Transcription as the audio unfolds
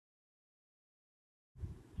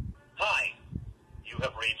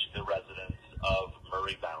reached the residence of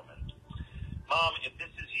Murray Bauman. Mom, if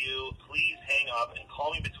this is you, please hang up and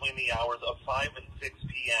call me between the hours of 5 and 6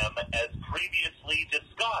 p.m. as previously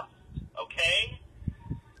discussed, okay?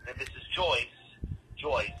 And this is Joyce.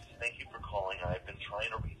 Joyce, thank you for calling. I've been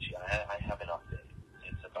trying to reach you. I have an update.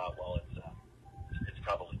 It's about, it's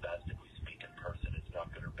probably best if we speak in person. It's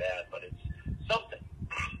not good or bad, but it's something.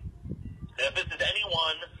 And if this is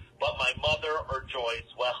anyone but my mother or Joyce,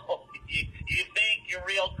 well, you think you're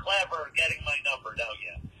real clever getting my number, don't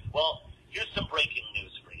you? Well, here's some breaking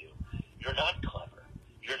news for you. You're not clever.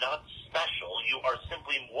 You're not special. You are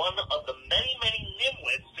simply one of the many, many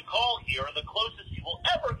nimwits to call here, and the closest you will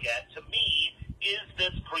ever get to me is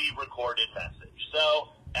this pre-recorded message. So